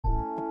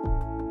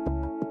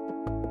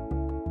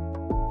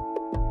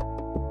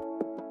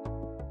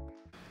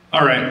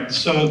All right,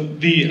 so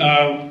the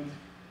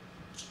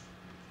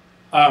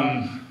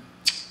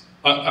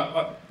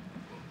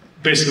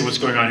basically what's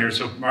going on here,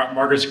 so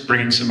Margaret's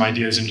bringing some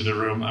ideas into the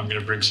room. I'm going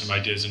to bring some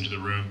ideas into the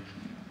room.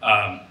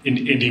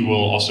 Indy will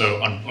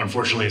also,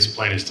 unfortunately his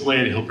plane is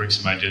delayed, he'll bring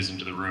some ideas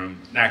into the room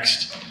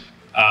next.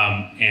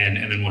 And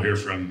then we'll hear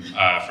from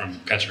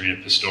Katerina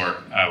Pistor,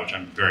 which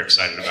I'm very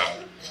excited about.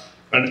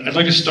 But I'd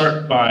like to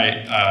start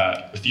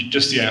by with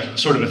just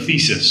sort of a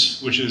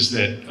thesis, which is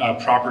that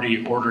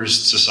property orders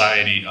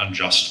society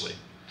unjustly.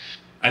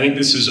 I think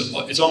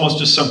it's almost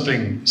just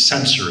something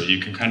sensory. You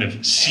can kind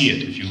of see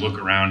it if you look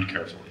around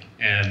carefully.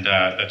 And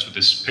that's what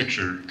this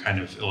picture kind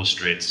of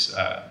illustrates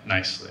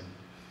nicely.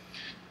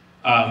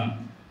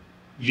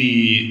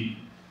 The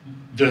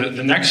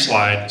next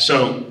slide,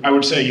 so I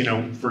would say,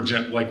 for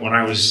example, like when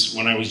I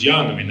was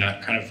young, I mean,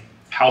 that kind of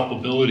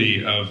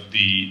palpability of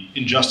the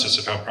injustice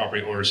of how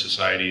property orders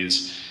society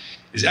is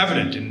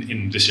evident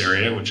in this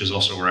area, which is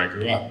also where I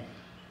grew up.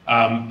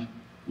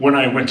 When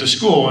I went to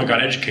school and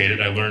got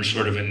educated, I learned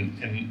sort of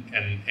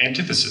an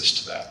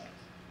antithesis to that,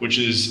 which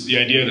is the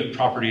idea that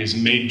property is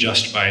made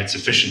just by its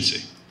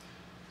efficiency.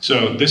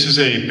 So this is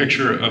a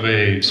picture of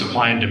a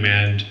supply and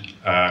demand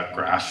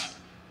graph.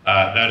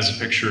 That is a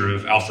picture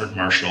of Alfred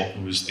Marshall,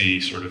 who was the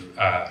sort of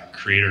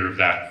creator of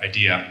that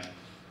idea.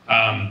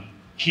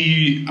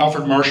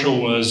 Alfred Marshall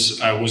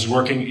was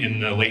working in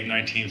the late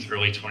 19th,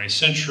 early 20th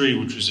century,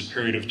 which was a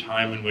period of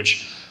time in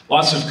which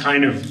lots of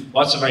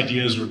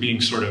ideas were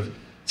being sort of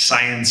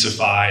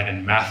science-ified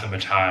and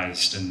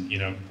mathematized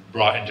and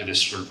brought into this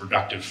sort of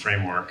reductive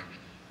framework.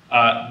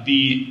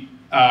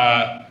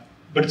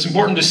 But it's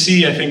important to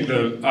see, I think,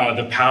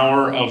 the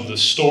power of the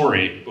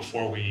story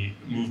before we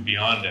move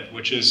beyond it,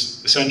 which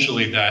is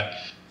essentially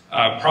that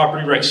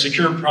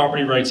secure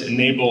property rights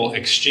enable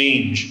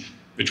exchange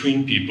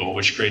between people,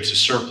 which creates a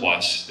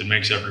surplus that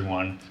makes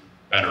everyone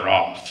better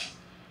off.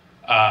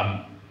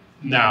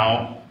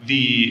 Now,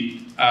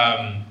 we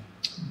can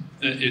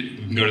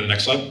go to the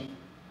next slide.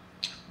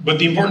 But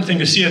the important thing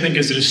to see, I think,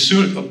 is that as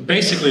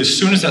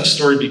soon as that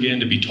story began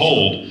to be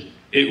told,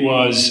 it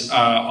was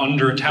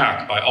under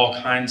attack by all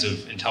kinds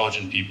of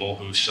intelligent people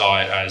who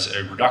saw it as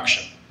a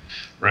reduction,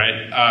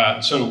 right?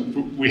 So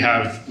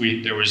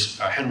there was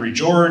Henry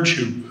George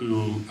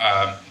who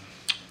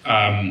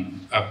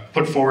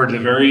put forward the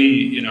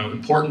very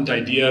important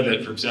idea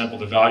that, for example,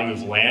 the value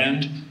of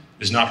land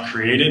is not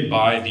created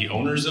by the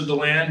owners of the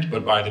land,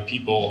 but by the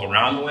people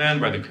around the land,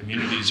 by the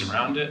communities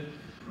around it.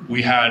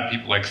 We had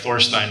people like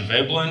Thorstein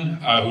Veblen,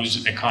 who's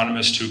an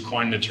economist who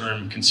coined the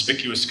term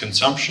conspicuous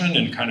consumption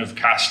and kind of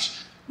cast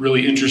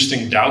really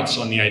interesting doubts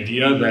on the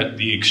idea that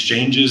the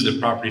exchanges that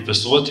property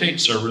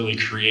facilitates are really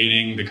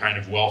creating the kind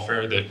of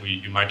welfare that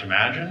you might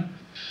imagine.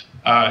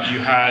 You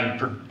had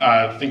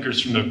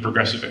thinkers from the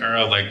progressive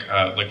era like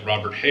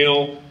Robert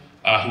Hale,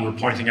 who were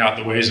pointing out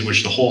the ways in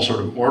which the whole sort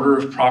of order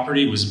of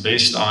property was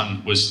rested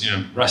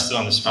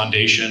on this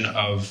foundation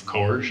of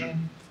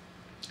coercion.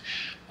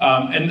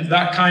 And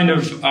that kind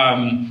of,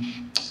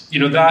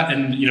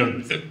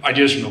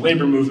 ideas from the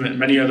labor movement and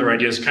many other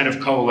ideas kind of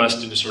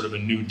coalesced into sort of a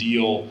New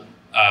Deal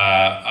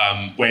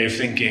way of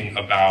thinking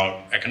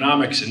about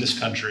economics in this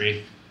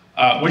country,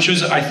 which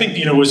was, I think,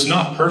 was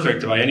not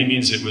perfect by any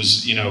means. It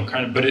was,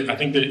 I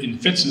think that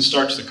it fits and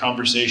starts the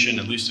conversation,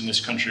 at least in this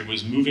country,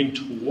 was moving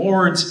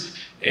towards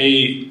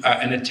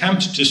an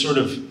attempt to sort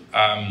of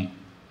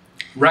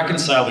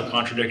reconcile the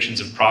contradictions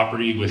of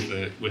property with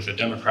a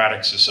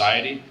democratic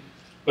society.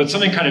 But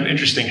something kind of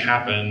interesting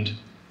happened,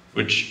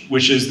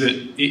 which is that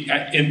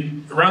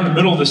around the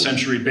middle of the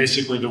century,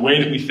 basically the way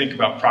that we think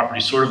about property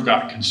sort of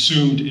got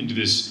consumed into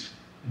this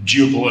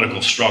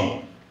geopolitical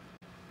struggle.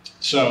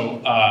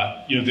 So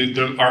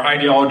our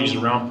ideologies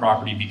around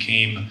property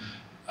became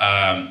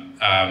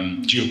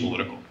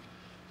geopolitical.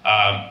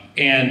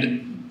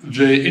 And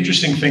the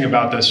interesting thing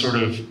about this sort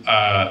of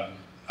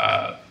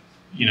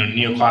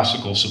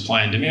neoclassical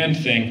supply and demand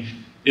thing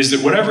is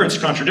that whatever its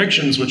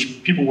contradictions,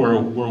 which people were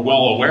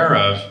well aware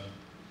of,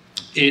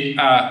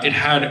 it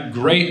had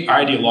great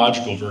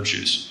ideological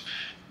virtues,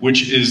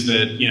 which is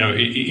that,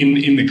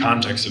 in the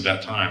context of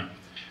that time.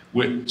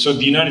 So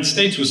the United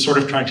States was sort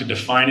of trying to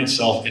define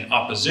itself in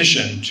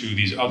opposition to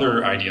these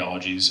other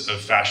ideologies of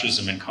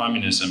fascism and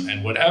communism,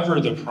 and whatever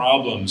the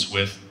problems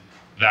with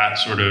that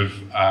sort of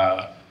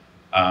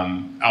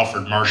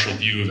Alfred Marshall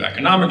view of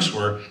economics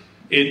were,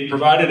 it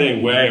provided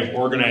a way of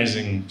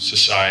organizing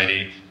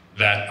society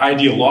that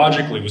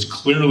ideologically was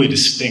clearly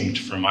distinct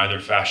from either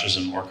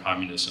fascism or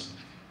communism.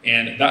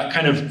 And that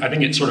kind of, I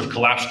think it sort of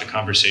collapsed the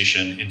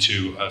conversation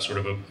into a sort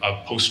of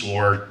a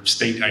post-war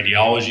state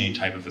ideology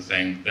type of a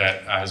thing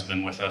that has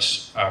been with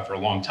us for a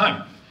long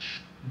time.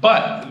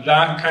 But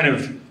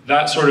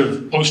that sort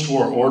of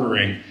post-war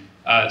ordering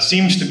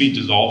seems to be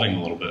dissolving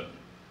a little bit.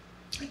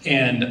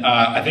 And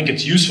I think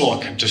it's useful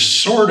to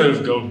sort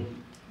of go,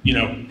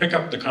 pick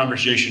up the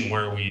conversation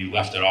where we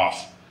left it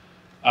off.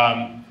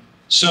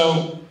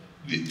 So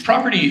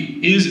property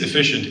is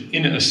efficient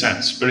in a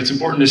sense, but it's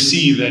important to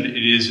see that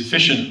it is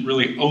efficient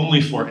really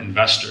only for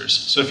investors.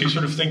 So if you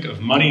sort of think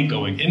of money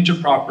going into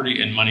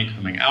property and money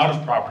coming out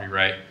of property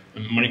right,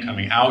 and money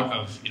coming out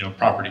of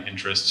property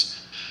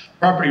interests,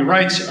 property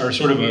rights are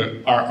sort of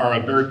are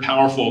a very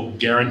powerful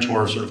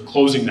guarantor of sort of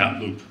closing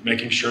that loop,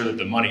 making sure that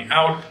the money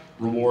out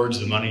rewards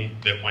the money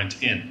that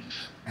went in.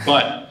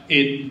 But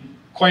it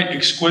quite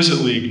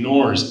exquisitely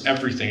ignores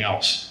everything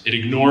else. It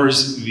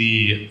ignores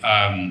the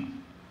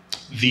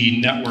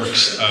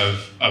networks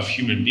of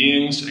human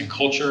beings and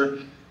culture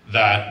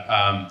that,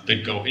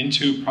 that go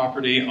into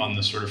property on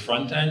the sort of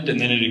front end, and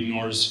then it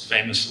ignores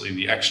famously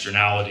the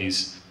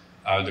externalities,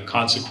 the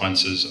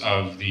consequences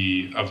of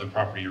the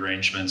property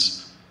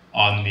arrangements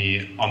on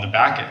the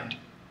back end.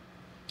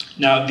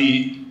 Now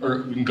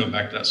or we can go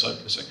back to that slide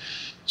for a second.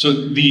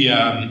 So the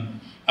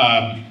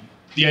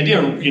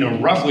idea,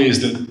 roughly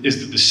is that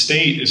the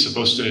state is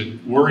supposed to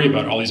worry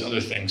about all these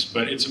other things,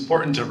 but it's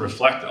important to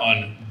reflect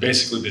on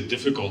basically the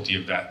difficulty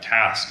of that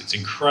task. It's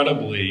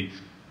incredibly,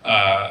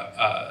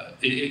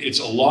 it's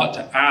a lot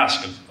to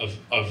ask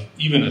of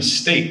even a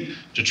state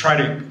to try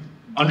to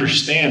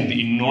understand the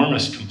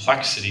enormous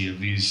complexity of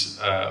these,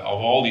 of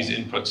all these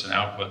inputs and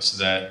outputs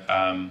that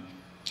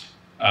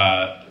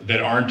that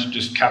aren't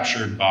just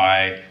captured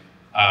by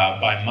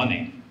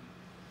money.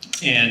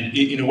 And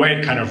in a way,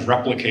 it kind of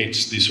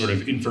replicates the sort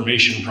of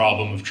information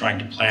problem of trying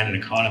to plan an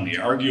economy.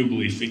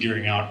 Arguably,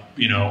 figuring out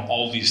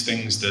all these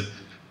things that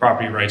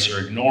property rights are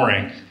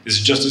ignoring is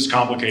just as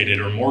complicated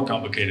or more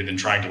complicated than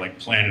trying to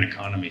plan an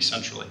economy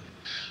centrally.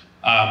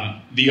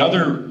 The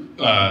other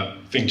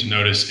thing to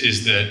notice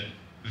is that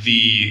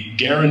the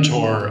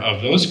guarantor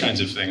of those kinds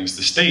of things,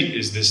 the state,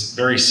 is this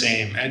very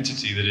same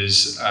entity that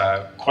is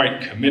quite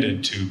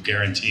committed to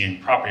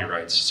guaranteeing property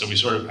rights. So we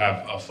sort of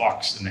have a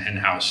fox in the hen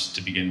house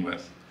to begin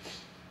with.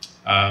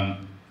 All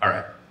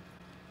right.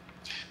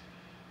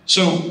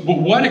 So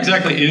what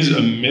exactly is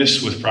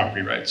amiss with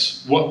property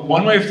rights?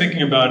 One way of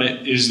thinking about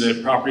it is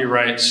that property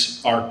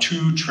rights are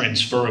too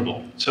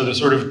transferable. So the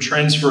sort of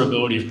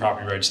transferability of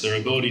property rights, their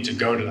ability to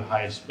go to the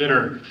highest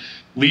bidder,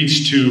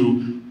 leads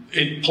to,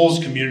 it pulls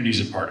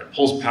communities apart. It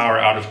pulls power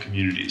out of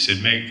communities.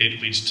 It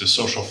leads to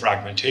social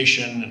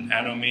fragmentation and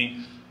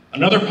anomie.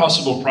 Another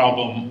possible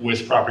problem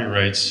with property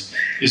rights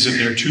is that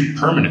they're too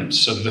permanent.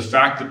 So the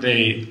fact that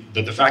they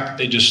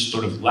just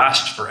sort of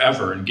last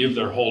forever and give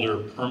their holder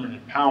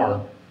permanent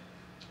power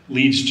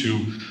leads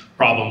to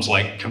problems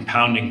like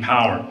compounding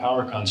power,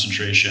 power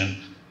concentration,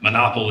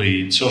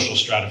 monopoly, and social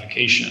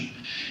stratification.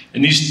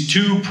 And these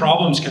two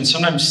problems can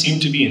sometimes seem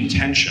to be in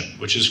tension,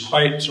 which is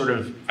quite sort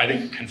of, I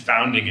think,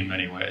 confounding in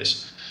many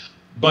ways.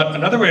 But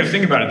another way of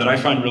thinking about it that I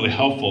find really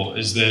helpful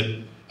is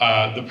that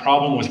the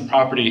problem with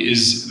property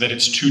is that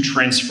it's too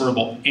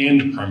transferable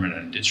and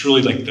permanent. It's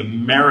really like the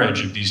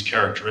marriage of these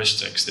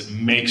characteristics that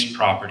makes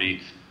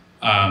property,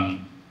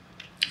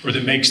 or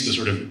that makes the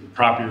sort of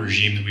property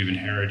regime that we've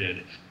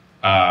inherited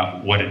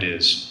what it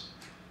is.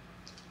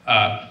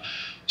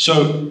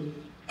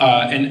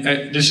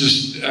 This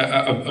is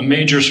a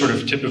major sort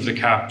of tip of the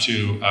cap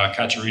to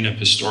Katerina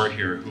Pistor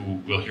here,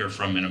 who we'll hear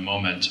from in a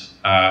moment.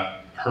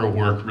 Her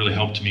work really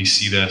helped me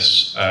see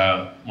this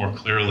more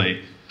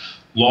clearly.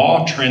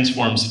 Law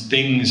transforms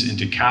things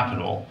into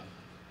capital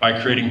by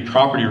creating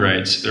property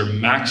rights that are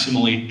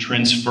maximally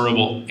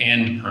transferable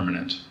and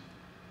permanent.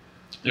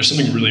 There's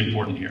something really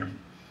important here.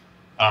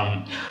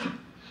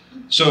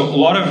 So a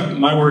lot of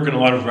my work and a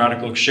lot of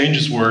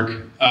RadicalxChange's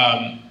work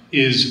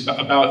is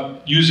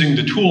about using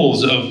the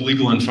tools of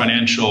legal and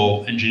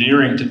financial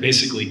engineering to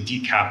basically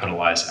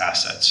decapitalize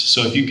assets.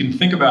 So if you can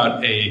think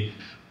about a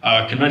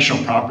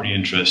conventional property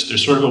interest,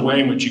 there's sort of a way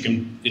in which you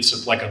can,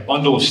 it's like a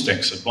bundle of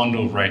sticks, a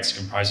bundle of rights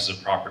comprises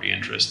of property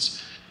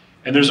interests.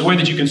 And there's a way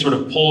that you can sort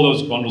of pull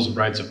those bundles of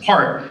rights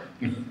apart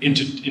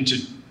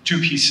into two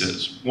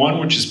pieces. One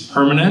which is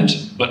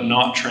permanent but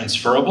not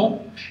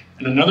transferable,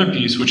 and another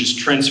piece which is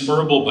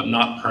transferable but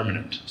not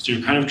permanent. So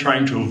you're kind of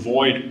trying to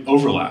avoid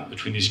overlap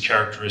between these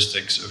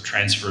characteristics of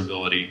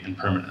transferability and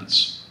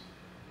permanence.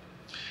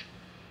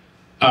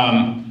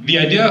 The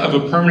idea of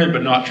a permanent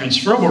but not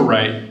transferable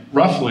right,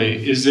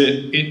 roughly, is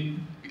that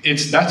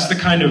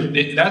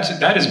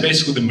that is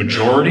basically the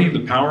majority of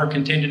the power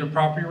contained in a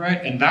property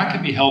right, and that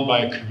can be held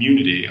by a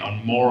community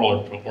on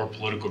moral or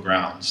political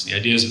grounds. The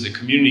idea is that the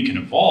community can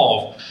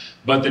evolve,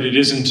 but that it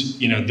isn't,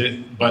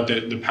 but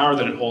the power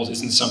that it holds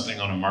isn't something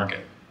on a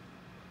market.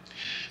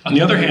 On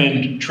the other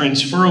hand,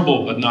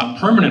 transferable but not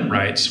permanent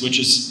rights, which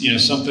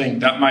is something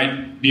that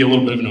might be a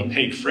little bit of an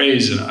opaque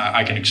phrase, and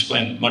I can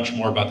explain much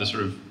more about the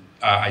sort of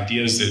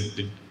ideas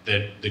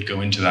that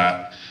go into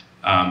that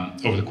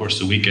over the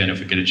course of the weekend if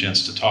we get a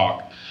chance to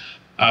talk.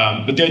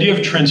 But the idea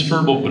of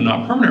transferable but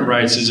not permanent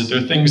rights is that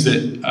there are things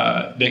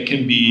that, that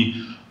can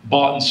be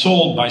bought and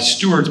sold by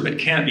stewards but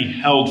can't be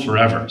held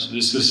forever. So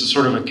this is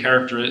sort of a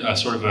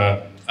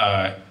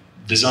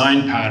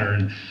design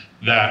pattern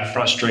that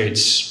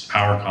frustrates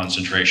power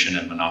concentration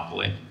and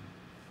monopoly.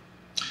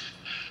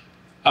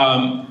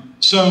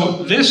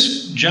 So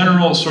this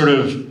general sort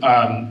of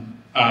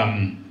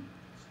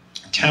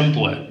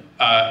template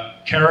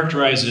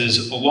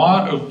characterizes a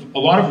lot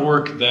of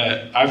work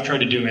that I've tried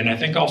to do, and I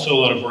think also a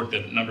lot of work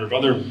that a number of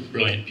other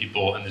brilliant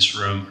people in this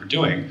room are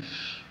doing,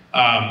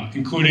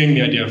 including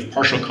the idea of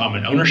partial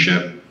common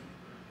ownership,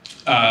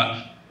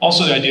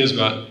 also the ideas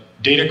about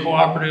data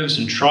cooperatives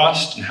and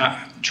trusts,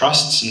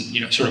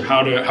 and sort of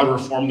how to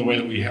reform the way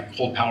that we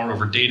hold power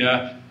over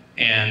data,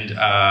 and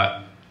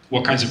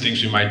what kinds of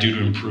things we might do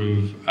to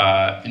improve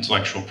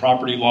intellectual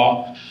property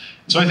law.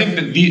 So I think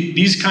that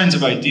these kinds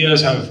of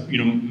ideas have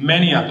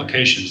many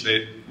applications.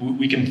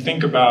 We can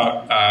think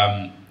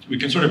about, we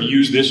can sort of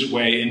use this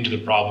way into the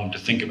problem to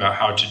think about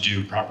how to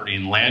do property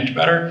and land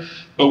better,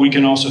 but we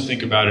can also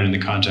think about it in the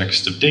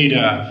context of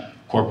data,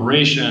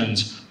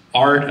 corporations,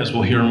 art, as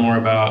we'll hear more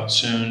about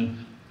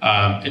soon,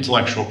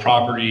 intellectual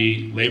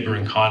property, labor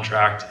and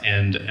contract,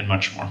 and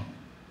much more.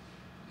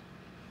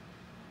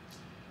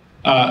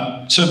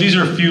 So these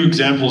are a few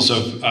examples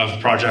of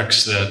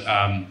projects that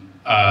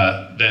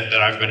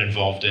I've been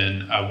involved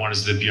in. One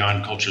is the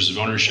Beyond Cultures of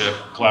Ownership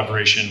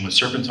collaboration with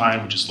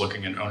Serpentine, which is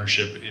looking at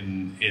ownership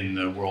in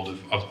the world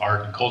of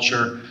art and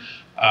culture.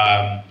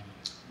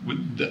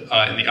 In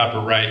the upper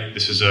right,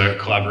 this is a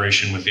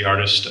collaboration with the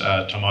artist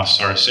Tomas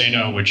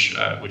Saraceno,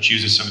 which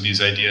uses some of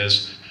these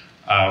ideas.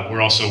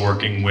 We're also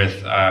working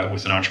with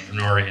an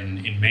entrepreneur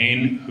in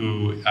Maine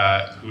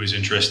who is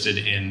interested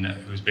in,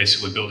 who's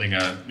basically building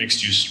a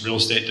mixed-use real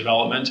estate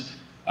development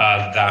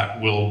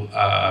that will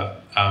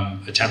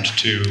attempt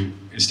to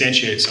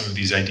instantiate some of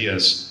these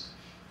ideas.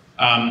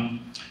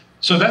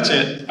 So that's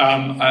it.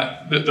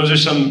 Those are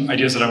some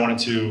ideas that I wanted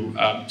to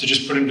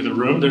just put into the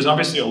room. There's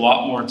obviously a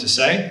lot more to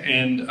say,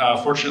 and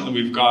fortunately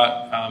we've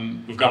got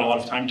a lot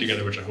of time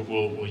together, which I hope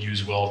we'll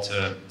use well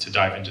to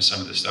dive into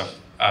some of this stuff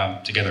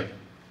together.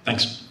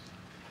 Thanks.